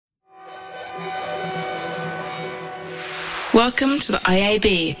Welcome to the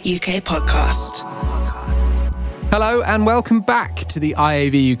IAB UK podcast. Hello and welcome back to the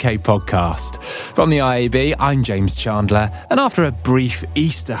IAB UK podcast. From the IAB, I'm James Chandler, and after a brief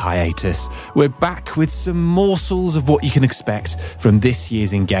Easter hiatus, we're back with some morsels of what you can expect from this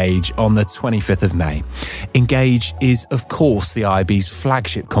year's Engage on the 25th of May. Engage is, of course, the IAB's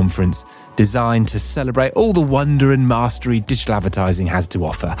flagship conference, designed to celebrate all the wonder and mastery digital advertising has to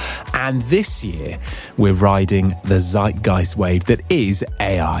offer. And this year, we're riding the zeitgeist wave that is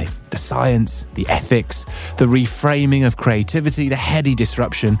AI. The science, the ethics, the reframing of creativity, the heady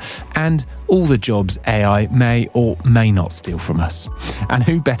disruption, and all the jobs AI may or may not steal from us. And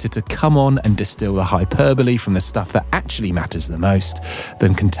who better to come on and distill the hyperbole from the stuff that actually matters the most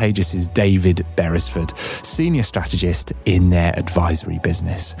than Contagious's David Beresford, senior strategist in their advisory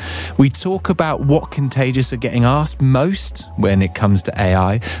business. We talk about what Contagious are getting asked most when it comes to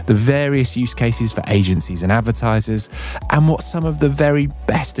AI, the various use cases for agencies and advertisers, and what some of the very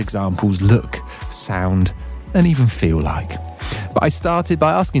best examples look, sound, and even feel like. But I started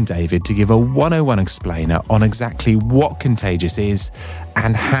by asking David to give a 101 explainer on exactly what Contagious is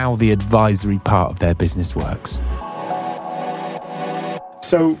and how the advisory part of their business works.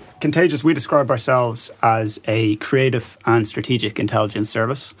 So, Contagious, we describe ourselves as a creative and strategic intelligence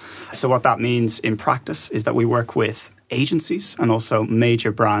service. So what that means in practice is that we work with agencies and also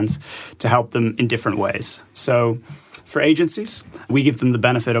major brands to help them in different ways. So for agencies, we give them the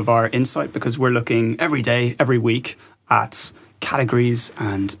benefit of our insight because we're looking every day, every week at categories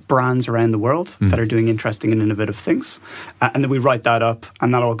and brands around the world that are doing interesting and innovative things. And then we write that up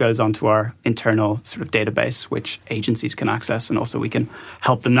and that all goes onto our internal sort of database, which agencies can access and also we can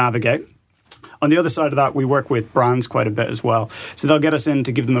help them navigate. On the other side of that, we work with brands quite a bit as well. So they'll get us in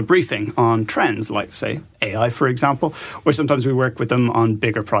to give them a briefing on trends, like, say, AI, for example. Or sometimes we work with them on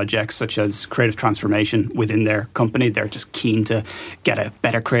bigger projects, such as creative transformation within their company. They're just keen to get a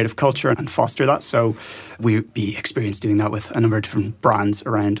better creative culture and foster that. So we'd be experienced doing that with a number of different brands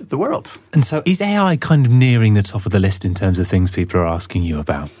around the world. And so is AI kind of nearing the top of the list in terms of things people are asking you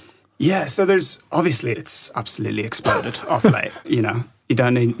about? Yeah, so it's absolutely exploded off late. You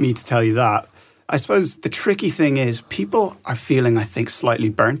don't need me to tell you that. I suppose the tricky thing is people are feeling, I think, slightly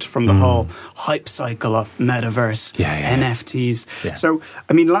burnt from the whole hype cycle of metaverse, NFTs. Yeah. So,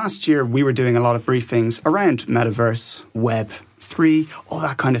 last year we were doing a lot of briefings around metaverse, Web3, all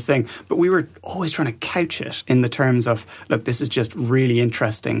that kind of thing. But we were always trying to couch it in the terms of, look, this is just really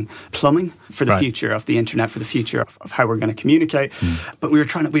interesting plumbing for the future of the internet, for the future of how we're going to communicate. But we were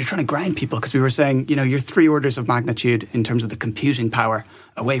trying to ground people because we were saying, you're 3 orders of magnitude in terms of the computing power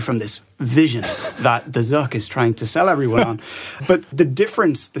away from this vision that the Zuck is trying to sell everyone on. But the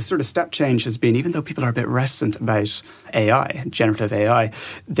difference, the sort of step change has been, even though people are a bit reticent about AI, generative AI,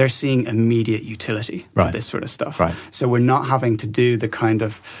 they're seeing immediate utility of this sort of stuff. Right. So we're not having to do the kind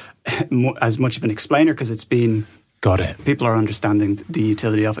of as much of an explainer because it's been... Got it. People are understanding the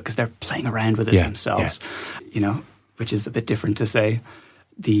utility of it because they're playing around with it themselves, which is a bit different to say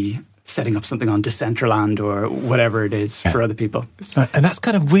the setting up something on Decentraland or whatever it is for other people. And that's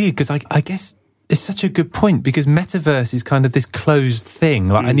kind of weird because I guess it's such a good point because metaverse is kind of this closed thing.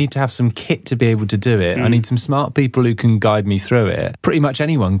 Like I need to have some kit to be able to do it. I need some smart people who can guide me through it. Pretty much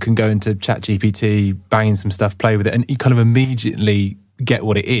anyone can go into ChatGPT, bang in some stuff, play with it, and you kind of immediately get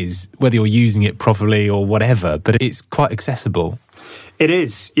what it is, whether you're using it properly or whatever, but it's quite accessible. It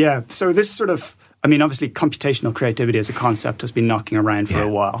is, yeah. So this sort of... obviously, computational creativity as a concept has been knocking around for a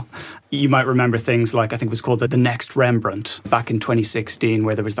while. You might remember things like, I think it was called the Next Rembrandt back in 2016,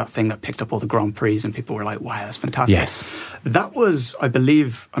 where there was that thing that picked up all the Grand Prix and people were like, wow, that's fantastic. Yes. That was, I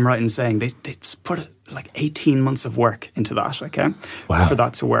believe, I'm right in saying, they put 18 months of work into that, okay? Wow. For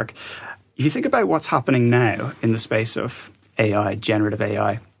that to work. If you think about what's happening now in the space of AI, generative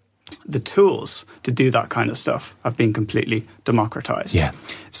AI, the tools to do that kind of stuff have been completely democratized. Yeah.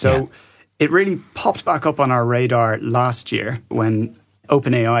 So... It really popped back up on our radar last year when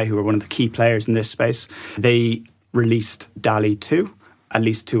OpenAI, who are one of the key players in this space, they released DALL-E 2, at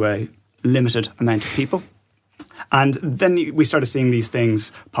least to a limited amount of people. And then we started seeing these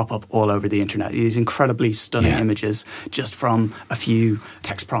things pop up all over the internet, these incredibly stunning images just from a few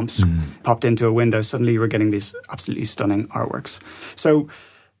text prompts popped into a window. Suddenly we're getting these absolutely stunning artworks. So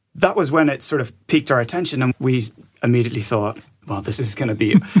that was when it sort of piqued our attention and we immediately thought, well, this is going to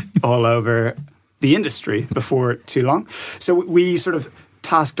be all over the industry before too long. So we sort of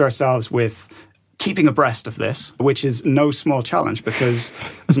tasked ourselves with keeping abreast of this, which is no small challenge because,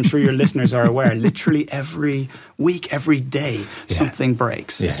 as I'm sure your listeners are aware, literally every week, every day, something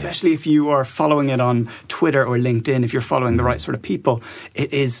breaks, especially if you are following it on Twitter or LinkedIn, if you're following the right sort of people,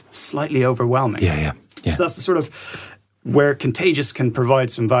 it is slightly overwhelming. Yeah. So that's the sort of Where Contagious can provide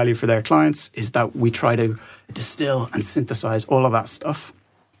some value for their clients is that we try to distill and synthesize all of that stuff.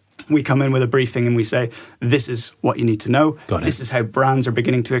 We come in with a briefing and we say, this is what you need to know. This is how brands are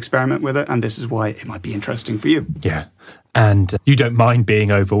beginning to experiment with it. And this is why it might be interesting for you. Yeah. And you don't mind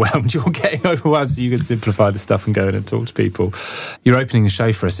being overwhelmed. You're getting overwhelmed so you can simplify the stuff and go in and talk to people. You're opening a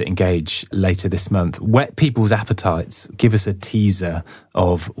show for us at Engage later this month. Whet people's appetites. Give us a teaser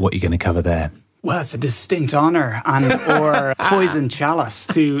of what you're going to cover there. Well, it's a distinct honour or poison chalice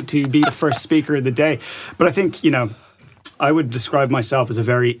to be the first speaker of the day. But I think, I would describe myself as a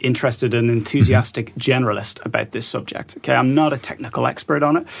very interested and enthusiastic generalist about this subject. Okay, I'm not a technical expert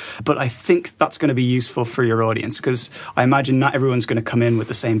on it, but I think that's going to be useful for your audience because I imagine not everyone's going to come in with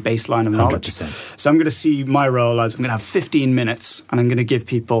the same baseline of knowledge. 100%. So I'm going to see my role as I'm going to have 15 minutes and I'm going to give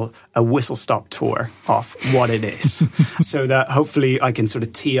people a whistle-stop tour of what it is so that hopefully I can sort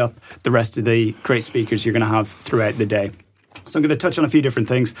of tee up the rest of the great speakers you're going to have throughout the day. So I'm going to touch on a few different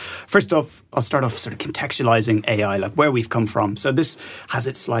things. First off, I'll start off sort of contextualizing AI, like where we've come from. So this has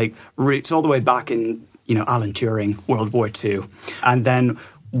its roots all the way back in, Alan Turing, World War II. And then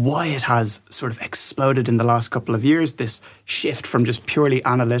why it has sort of exploded in the last couple of years, this shift from just purely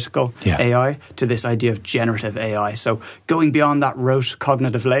analytical AI to this idea of generative AI. So going beyond that rote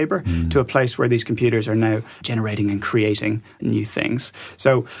cognitive labor to a place where these computers are now generating and creating new things.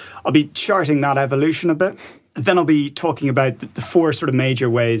 So I'll be charting that evolution a bit. Then I'll be talking about the four sort of major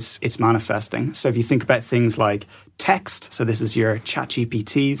ways it's manifesting. So if you think about things like text, so this is your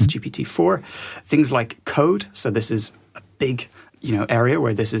ChatGPTs, GPT-4. Things like code, so this is a big area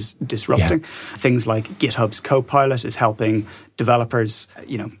where this is disrupting. Things like GitHub's Copilot is helping developers,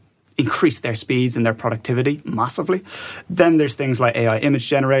 increase their speeds and their productivity massively. Then there's things like AI image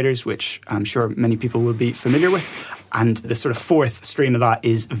generators, which I'm sure many people will be familiar with. And the sort of fourth stream of that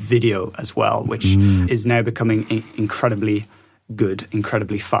is video as well, which is now becoming incredibly good,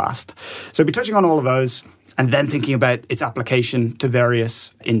 incredibly fast. So I'll be touching on all of those and then thinking about its application to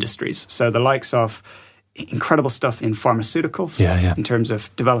various industries. So the likes of incredible stuff in pharmaceuticals in terms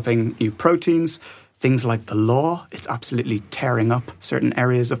of developing new proteins. Things like the law, it's absolutely tearing up certain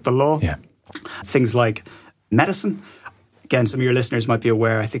areas of the law. Things like medicine. Again, some of your listeners might be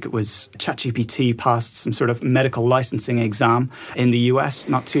aware, I think it was ChatGPT passed some sort of medical licensing exam in the US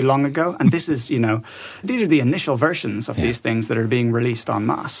not too long ago. And this is, these are the initial versions of these things that are being released en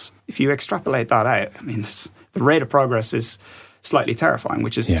masse. If you extrapolate that out, I mean, the rate of progress is slightly terrifying,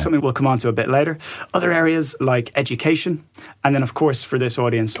 which is something we'll come on to a bit later. Other areas like education. And then, of course, for this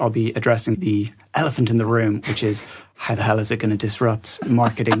audience, I'll be addressing the elephant in the room, which is how the hell is it going to disrupt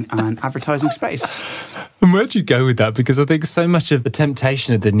marketing and advertising space? And where'd you go with that? Because I think so much of the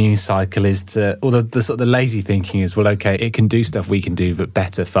temptation of the news cycle is to, or the sort of the lazy thinking is, well, okay, it can do stuff we can do, but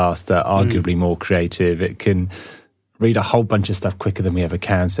better, faster, arguably more creative. It can read a whole bunch of stuff quicker than we ever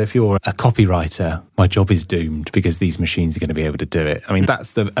can. So if you're a copywriter, my job is doomed because these machines are going to be able to do it. I mean,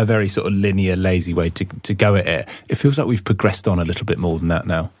 that's a very sort of linear, lazy way to go at it. It feels like we've progressed on a little bit more than that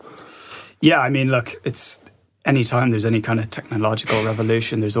now. Yeah, I mean, look, it's anytime there's any kind of technological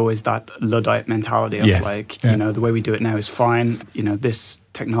revolution, there's always that Luddite mentality of the way we do it now is fine. This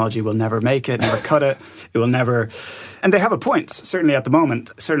technology will never make it, never cut it. It will never. And they have a point, certainly at the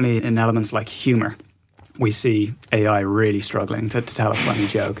moment, certainly in elements like humor. We see AI really struggling to tell a funny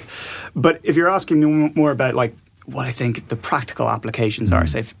joke. But if you're asking me more about what I think the practical applications are,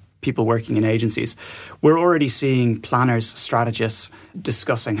 say, people working in agencies, we're already seeing planners, strategists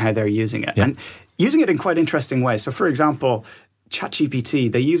discussing how they're using it. And using it in quite interesting ways. So, for example, ChatGPT,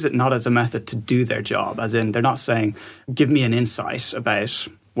 they use it not as a method to do their job, as in they're not saying, give me an insight about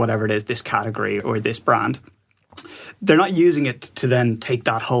whatever it is, this category or this brand. They're not using it to then take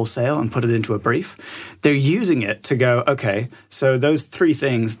that wholesale and put it into a brief. They're using it to go, okay, so those three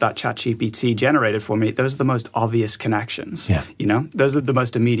things that ChatGPT generated for me, those are the most obvious connections. Those are the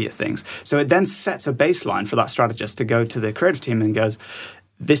most immediate things. So it then sets a baseline for that strategist to go to the creative team and goes,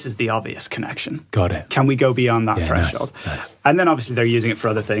 this is the obvious connection. Got it. Can we go beyond that threshold? Nice. And then obviously they're using it for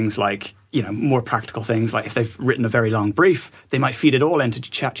other things like, more practical things. Like if they've written a very long brief, they might feed it all into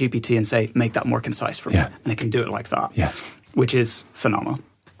ChatGPT and say, make that more concise for me. And it can do it like that, which is phenomenal.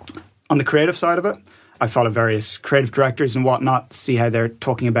 On the creative side of it, I follow various creative directors and whatnot, see how they're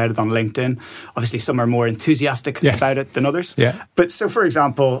talking about it on LinkedIn. Obviously, some are more enthusiastic about it than others. But so, for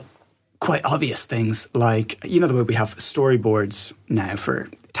example, quite obvious things like, the way we have storyboards now for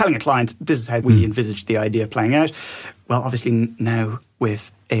telling a client, this is how we envisage the idea playing out. Well, obviously now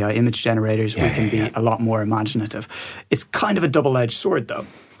with AI image generators, we can be a lot more imaginative. It's kind of a double-edged sword, though,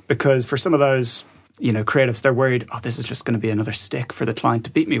 because for some of those creatives, they're worried, this is just going to be another stick for the client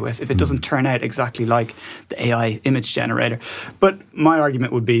to beat me with if it doesn't turn out exactly like the AI image generator. But my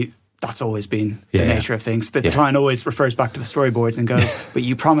argument would be that's always been the nature of things. That the client always refers back to the storyboards and goes, but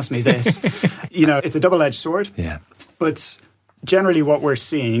you promised me this. It's a double-edged sword. Yeah. But generally what we're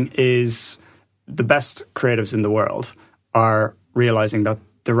seeing is the best creatives in the world are realizing that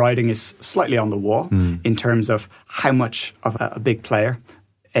the writing is slightly on the wall in terms of how much of a big player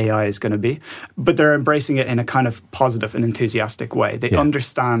AI is going to be. But they're embracing it in a kind of positive and enthusiastic way. They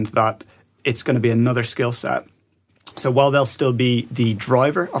understand that it's going to be another skill set. So while they'll still be the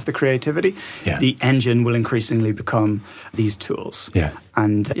driver of the creativity, the engine will increasingly become these tools. Yeah.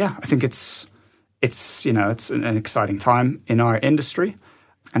 And I think it's an exciting time in our industry.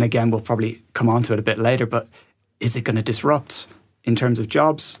 And again, we'll probably come on to it a bit later, but is it going to disrupt in terms of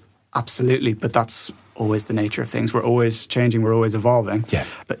jobs? Absolutely. But that's always the nature of things. We're always changing. We're always evolving. Yeah.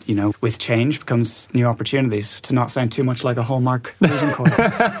 But, with change comes new opportunities, to not sound too much like a Hallmark vision call.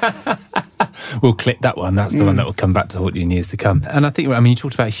 We'll clip that one. That's the one that will come back to haunt you in years to come. And I think, you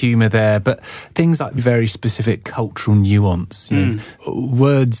talked about humour there, but things like very specific cultural nuance,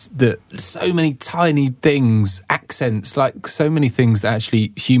 words that so many tiny things, accents, like so many things that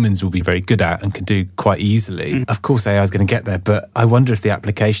actually humans will be very good at and can do quite easily. Of course, AI is going to get there, but I wonder if the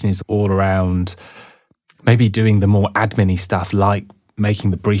application is all around maybe doing the more admin-y stuff, like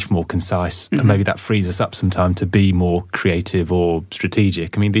making the brief more concise, and maybe that frees us up some time to be more creative or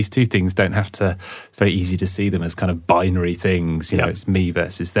strategic. These two things don't have to, it's very easy to see them as kind of binary things, it's me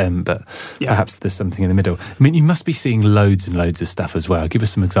versus them, but perhaps there's something in the middle. You must be seeing loads and loads of stuff as well. Give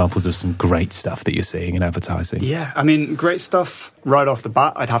us some examples of some great stuff that you're seeing in advertising. Yeah, great stuff right off the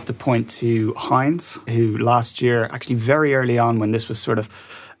bat. I'd have to point to Heinz, who last year, actually very early on when this was sort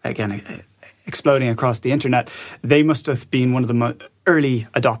of, again, exploding across the internet, they must have been one of the early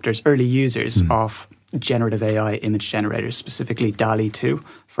adopters, early users of generative AI image generators, specifically DALL-E 2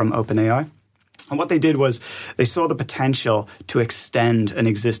 from OpenAI. And what they did was they saw the potential to extend an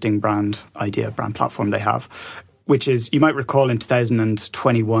existing brand platform they have, which is, you might recall in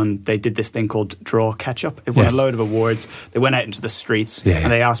 2021, they did this thing called Draw Ketchup. It won a load of awards. They went out into the streets and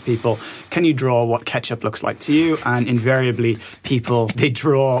they asked people, can you draw what ketchup looks like to you? And invariably, they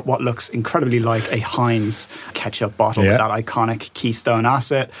draw what looks incredibly like a Heinz ketchup bottle with that iconic Keystone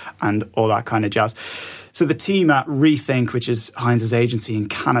asset and all that kind of jazz. So the team at Rethink, which is Heinz's agency in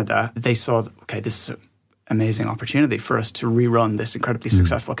Canada, they saw, this is amazing opportunity for us to rerun this incredibly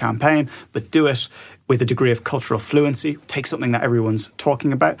successful campaign, but do it with a degree of cultural fluency, take something that everyone's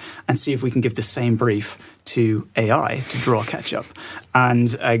talking about and see if we can give the same brief to AI to draw ketchup.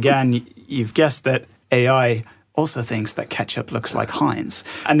 And again, you've guessed that AI also thinks that ketchup looks like Heinz.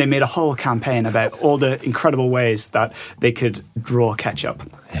 And they made a whole campaign about all the incredible ways that they could draw ketchup.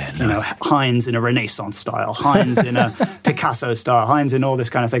 Yeah, nice. Heinz in a Renaissance style, Heinz in a Picasso style, Heinz in all this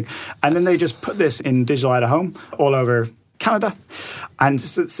kind of thing. And then they just put this in digital out of home all over Canada. And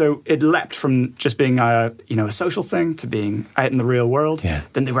so it leapt from just being a social thing to being out in the real world. Yeah.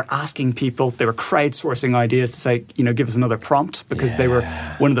 Then they were asking people, they were crowdsourcing ideas to say, give us another prompt, because they were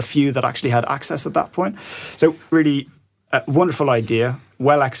one of the few that actually had access at that point. So really a wonderful idea,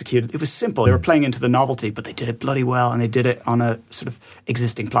 well executed. It was simple. They were playing into the novelty, but they did it bloody well, and they did it on a sort of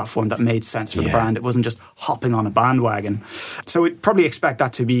existing platform that made sense for the brand. It wasn't just hopping on a bandwagon. So we'd probably expect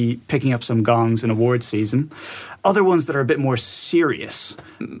that to be picking up some gongs in award season. Other ones that are a bit more serious,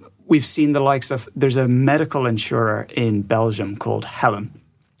 we've seen the likes of, there's a medical insurer in Belgium called Helen,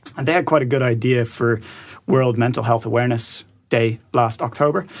 and they had quite a good idea for World Mental Health Awareness Day last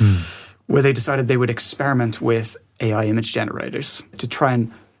October, where they decided they would experiment with AI image generators to try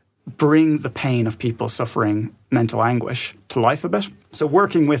and bring the pain of people suffering mental anguish to life a bit. So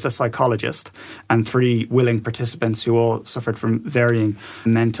working with a psychologist and 3 willing participants who all suffered from varying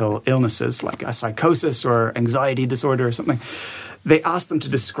mental illnesses, like a psychosis or anxiety disorder or something, they asked them to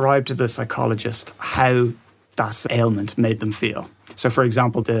describe to the psychologist how that ailment made them feel. So, for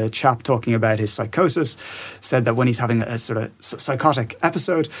example, the chap talking about his psychosis said that when he's having a sort of psychotic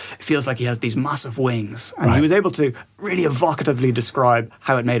episode, it feels like he has these massive wings. And he was able to really evocatively describe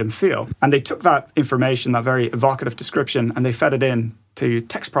how it made him feel. And they took that information, that very evocative description, and they fed it in to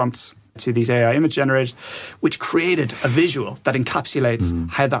text prompts to these AI image generators, which created a visual that encapsulates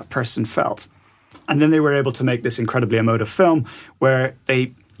how that person felt. And then they were able to make this incredibly emotive film where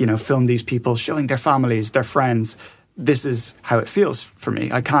they, filmed these people showing their families, their friends, this is how it feels for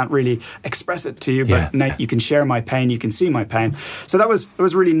me. I can't really express it to you, but now you can share my pain, you can see my pain. So it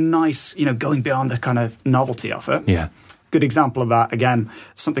was really nice, going beyond the kind of novelty of it. Yeah. Good example of that, again,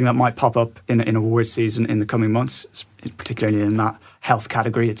 something that might pop up in award season in the coming months, particularly in that health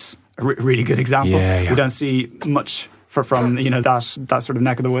category. It's a really good example. We don't see much from that sort of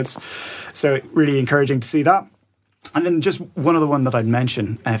neck of the woods. So really encouraging to see that. And then just one other one that I'd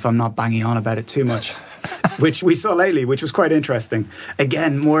mention, if I'm not banging on about it too much, which we saw lately, which was quite interesting.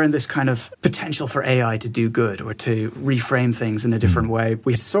 Again, more in this kind of potential for AI to do good or to reframe things in a different way.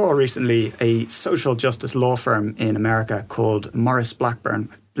 We saw recently a social justice law firm in America called Morris Blackburn,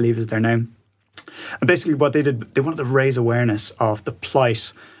 I believe is their name. And basically what they did, they wanted to raise awareness of the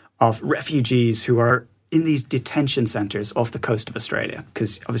plight of refugees who are in these detention centres off the coast of Australia,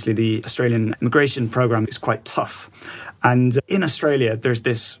 because obviously the Australian immigration programme is quite tough. And in Australia, there's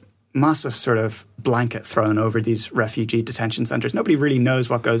this massive sort of blanket thrown over these refugee detention centres. Nobody really knows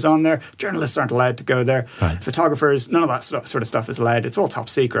what goes on there. Journalists aren't allowed to go there. Right. Photographers, none of that sort of stuff is allowed. It's all top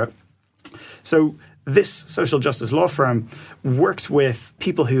secret. So this social justice law firm worked with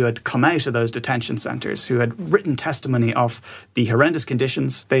people who had come out of those detention centres, who had written testimony of the horrendous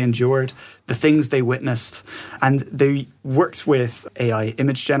conditions they endured, the things they witnessed, and they worked with AI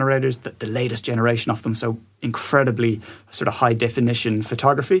image generators, the latest generation of them, so incredibly sort of high definition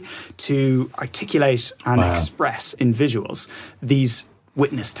photography, to articulate and express in visuals these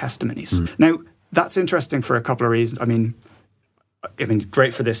witness testimonies. Now, that's interesting for a couple of reasons. I mean,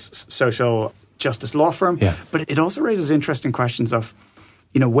 great for this social justice law firm, but it also raises interesting questions of,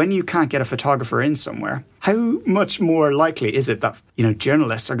 when you can't get a photographer in somewhere, how much more likely is it that,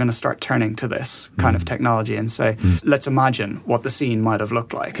 journalists are going to start turning to this kind of technology and say, let's imagine what the scene might have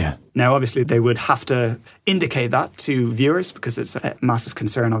looked like. Yeah. Now, obviously, they would have to indicate that to viewers because it's a massive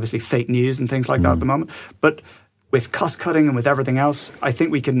concern, obviously, fake news and things like that at the moment. But with cost cutting and with everything else, I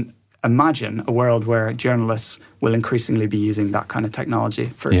think we can imagine a world where journalists will increasingly be using that kind of technology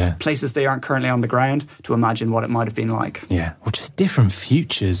for places they aren't currently on the ground to imagine what it might have been like. Yeah, or just different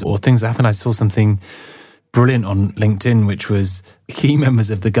futures or things that happen. I saw something brilliant on LinkedIn, which was key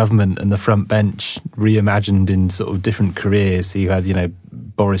members of the government and the front bench reimagined in sort of different careers. So you had,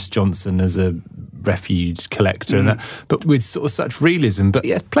 Boris Johnson as a refuge collector and that, but with sort of such realism, but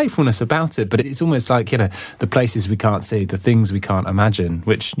playfulness about it. But it's almost like, the places we can't see, the things we can't imagine,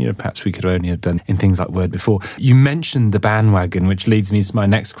 which, perhaps we could only have done in things like Word before. You mentioned the bandwagon, which leads me to my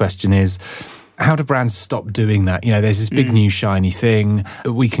next question is, how do brands stop doing that? There's this big new shiny thing.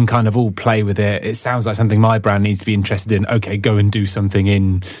 We can kind of all play with it. It sounds like something my brand needs to be interested in. Okay, go and do something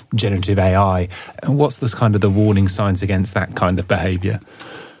in generative AI. And what's this kind of the warning signs against that kind of behaviour?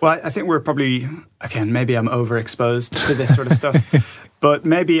 Well, I think we're probably, again, maybe I'm overexposed to this sort of stuff, but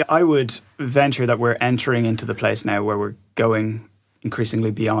maybe I would venture that we're entering into the place now where we're going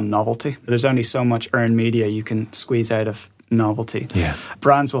increasingly beyond novelty. There's only so much earned media you can squeeze out of novelty. Yeah.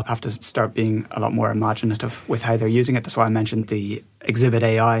 Brands will have to start being a lot more imaginative with how they're using it. That's why I mentioned the Exhibit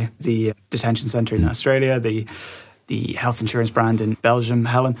AI, the detention centre in Australia, the health insurance brand in Belgium,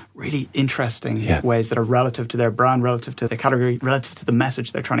 Helen. Really interesting ways that are relative to their brand, relative to the category, relative to the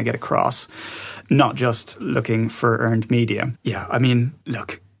message they're trying to get across, not just looking for earned media. Yeah,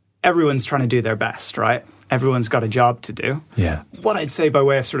 look, everyone's trying to do their best, right? Everyone's got a job to do. Yeah. What I'd say by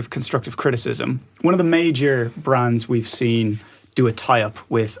way of sort of constructive criticism, one of the major brands we've seen do a tie-up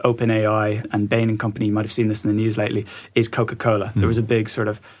with OpenAI and Bain & Company, you might have seen this in the news lately, is Coca-Cola. There was a big sort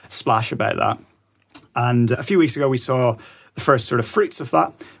of splash about that. And a few weeks ago, we saw the first sort of fruits of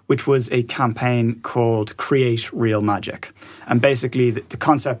that, which was a campaign called Create Real Magic. And basically, the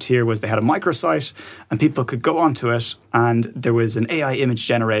concept here was they had a microsite and people could go onto it, and there was an AI image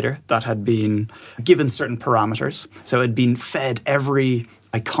generator that had been given certain parameters. So it had been fed every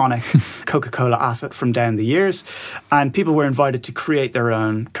iconic Coca-Cola asset from down the years, and people were invited to create their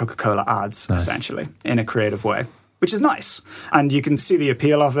own Coca-Cola ads, essentially, in a creative way, which is nice. And you can see the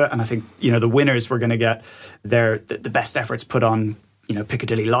appeal of it. And I think, the winners were going to get the best efforts put on,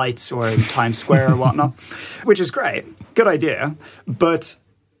 Piccadilly Lights or in Times Square or whatnot, which is great. Good idea. But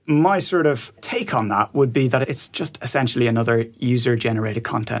my sort of take on that would be that it's just essentially another user-generated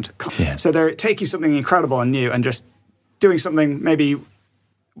content. Yeah. So they're taking something incredible and new and just doing something maybe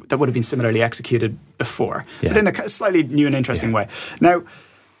that would have been similarly executed before, but in a slightly new and interesting way. Now,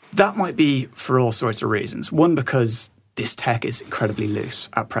 that might be for all sorts of reasons. One, because this tech is incredibly loose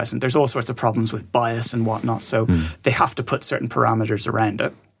at present. There's all sorts of problems with bias and whatnot, so they have to put certain parameters around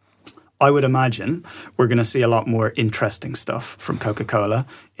it. I would imagine we're going to see a lot more interesting stuff from Coca-Cola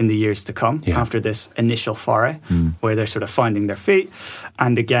in the years to come after this initial foray where they're sort of finding their feet.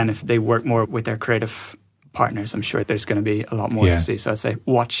 And again, if they work more with their creative partners, I'm sure there's going to be a lot more to see. So I'd say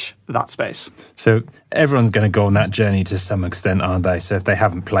watch that space. So everyone's going to go on that journey to some extent, aren't they? So if they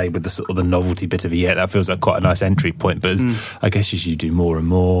haven't played with the sort of the novelty bit of it yet, that feels like quite a nice entry point. But I guess as you do more and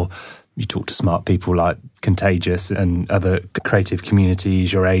more, you talk to smart people like Contagious and other creative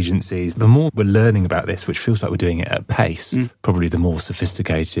communities, your agencies, the more we're learning about this, which feels like we're doing it at pace, probably the more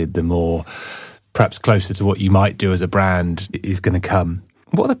sophisticated, the more perhaps closer to what you might do as a brand is going to come.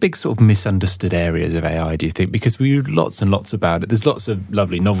 What are the big sort of misunderstood areas of AI, do you think? Because we read lots and lots about it. There's lots of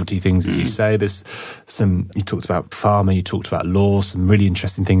lovely novelty things, as you say. There's some, you talked about pharma, you talked about law, some really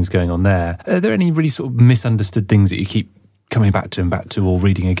interesting things going on there. Are there any really sort of misunderstood things that you keep coming back to or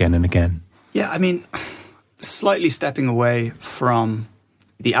reading again and again? Yeah, I mean, slightly stepping away from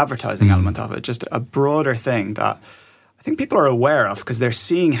the advertising element of it, just a broader thing that I think people are aware of because they're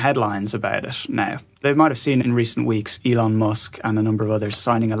seeing headlines about it now. They might have seen in recent weeks Elon Musk and a number of others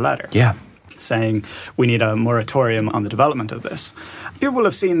signing a letter saying we need a moratorium on the development of this. People will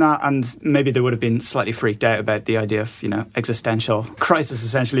have seen that and maybe they would have been slightly freaked out about the idea of, existential crisis,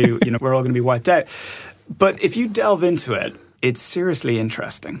 essentially, we're all going to be wiped out. But if you delve into it, it's seriously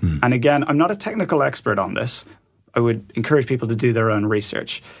interesting. And again, I'm not a technical expert on this. I would encourage people to do their own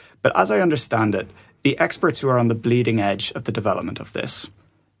research. But as I understand it, the experts who are on the bleeding edge of the development of this,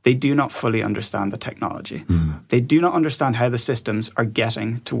 they do not fully understand the technology. They do not understand how the systems are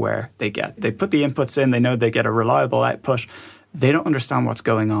getting to where they get. They put the inputs in, they know they get a reliable output. They don't understand what's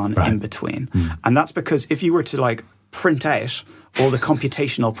going on in between. And that's because if you were to print out all the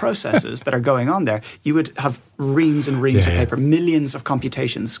computational processes that are going on there, you would have reams and reams of paper, millions of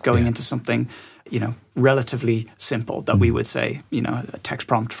computations going into something, relatively simple that we would say, a text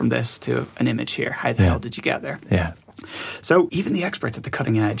prompt from this to an image here. How the hell did you get there? Yeah. So even the experts at the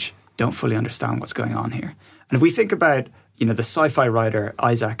cutting edge don't fully understand what's going on here. And if we think about, the sci-fi writer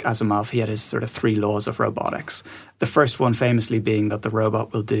Isaac Asimov, he had his sort of 3 laws of robotics. The first one famously being that the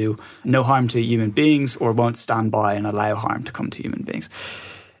robot will do no harm to human beings or won't stand by and allow harm to come to human beings.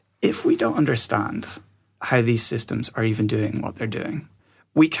 If we don't understand how these systems are even doing what they're doing,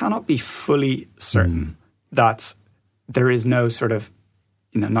 we cannot be fully certain that there is no sort of,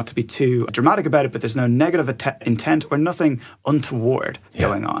 not to be too dramatic about it, but there's no negative intent or nothing untoward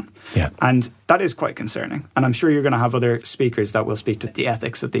going on. Yeah. And that is quite concerning. And I'm sure you're going to have other speakers that will speak to the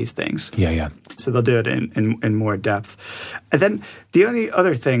ethics of these things. Yeah. So they'll do it in more depth. And then the only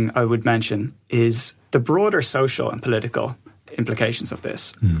other thing I would mention is the broader social and political implications of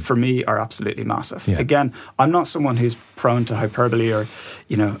this, for me, are absolutely massive. Yeah. Again, I'm not someone who's prone to hyperbole or,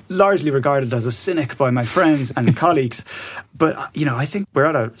 largely regarded as a cynic by my friends and colleagues. But, I think we're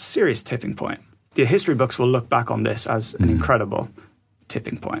at a serious tipping point. The history books will look back on this as an incredible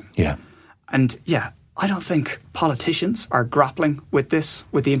tipping point. Yeah. And I don't think politicians are grappling with this,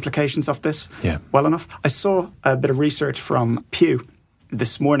 with the implications of this well enough. I saw a bit of research from Pew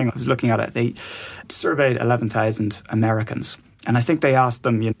this morning. I was looking at it. They surveyed 11,000 Americans. And I think they asked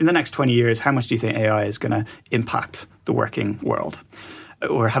them, in the next 20 years, how much do you think AI is going to impact the working world?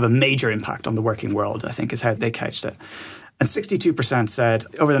 Or have a major impact on the working world, I think is how they couched it. And 62% said,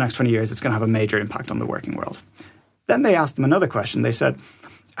 over the next 20 years, it's going to have a major impact on the working world. Then they asked them another question. They said,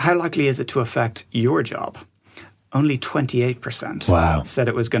 how likely is it to affect your job? Only 28% said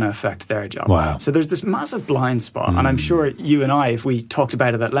it was going to affect their job. Wow. So there's this massive blind spot. And I'm sure you and I, if we talked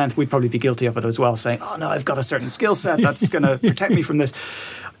about it at length, we'd probably be guilty of it as well, saying, oh no, I've got a certain skill set that's going to protect me from this.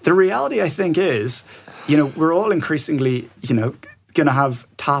 The reality, I think, is, we're all increasingly, going to have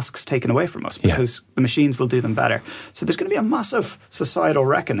tasks taken away from us because the machines will do them better. So there's going to be a massive societal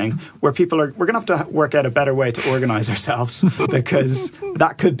reckoning where we're going to have to work out a better way to organize ourselves because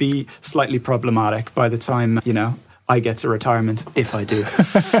that could be slightly problematic by the time, I get to retirement, if I do.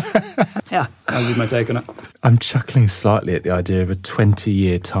 That'll be my take on it. I'm chuckling slightly at the idea of a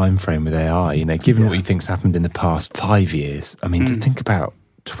 20-year time frame with AI, given what you think's happened in the past 5 years. I mean, to think about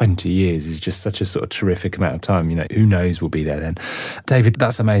 20 years is just such a sort of terrific amount of time. Who knows we'll be there then. David,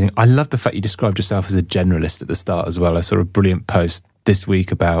 that's amazing. I love the fact you described yourself as a generalist at the start as well. I saw a brilliant post this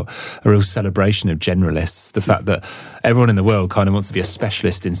week about a real celebration of generalists. The fact that everyone in the world kind of wants to be a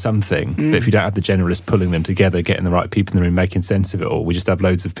specialist in something, but if you don't have the generalists pulling them together, getting the right people in the room, making sense of it all, we just have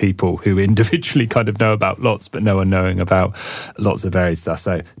loads of people who individually kind of know about lots, but no one knowing about lots of varied stuff.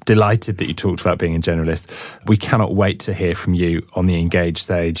 So delighted that you talked about being a generalist. We cannot wait to hear from you on the Engage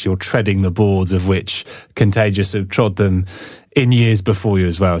stage. You're treading the boards of which Contagious have trod them in years before you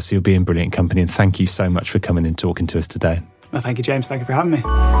as well. So you'll be in brilliant company. And thank you so much for coming and talking to us today. Well, thank you, James. Thank you for having me.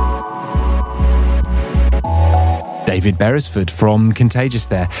 David Beresford from Contagious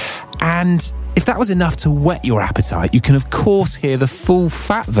there. And if that was enough to whet your appetite, you can, of course, hear the full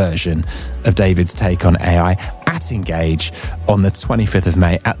fat version of David's take on AI at Engage on the 25th of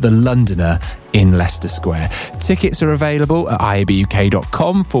May at the Londoner in Leicester Square. Tickets are available at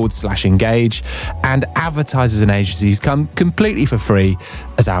iabuk.com/engage, and advertisers and agencies come completely for free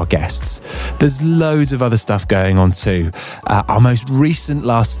as our guests. There's loads of other stuff going on too. Our most recent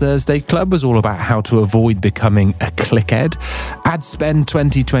Last Thursday Club was all about how to avoid becoming a clickhead. AdSpend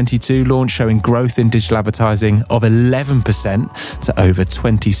 2022 launch showing growth in digital advertising of 11% to over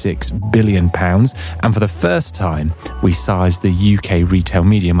 £26 billion. And for the first time, we sized the UK retail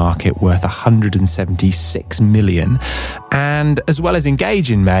media market worth 176 million. And as well as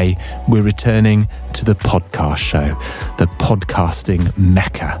Engage in May, we're returning to the podcast show, the podcasting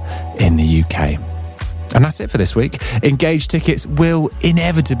mecca in the UK. And that's it for this week. Engage tickets will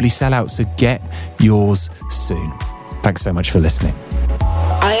inevitably sell out, so get yours soon. Thanks so much for listening.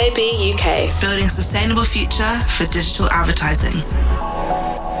 IAB UK, building a sustainable future for digital advertising.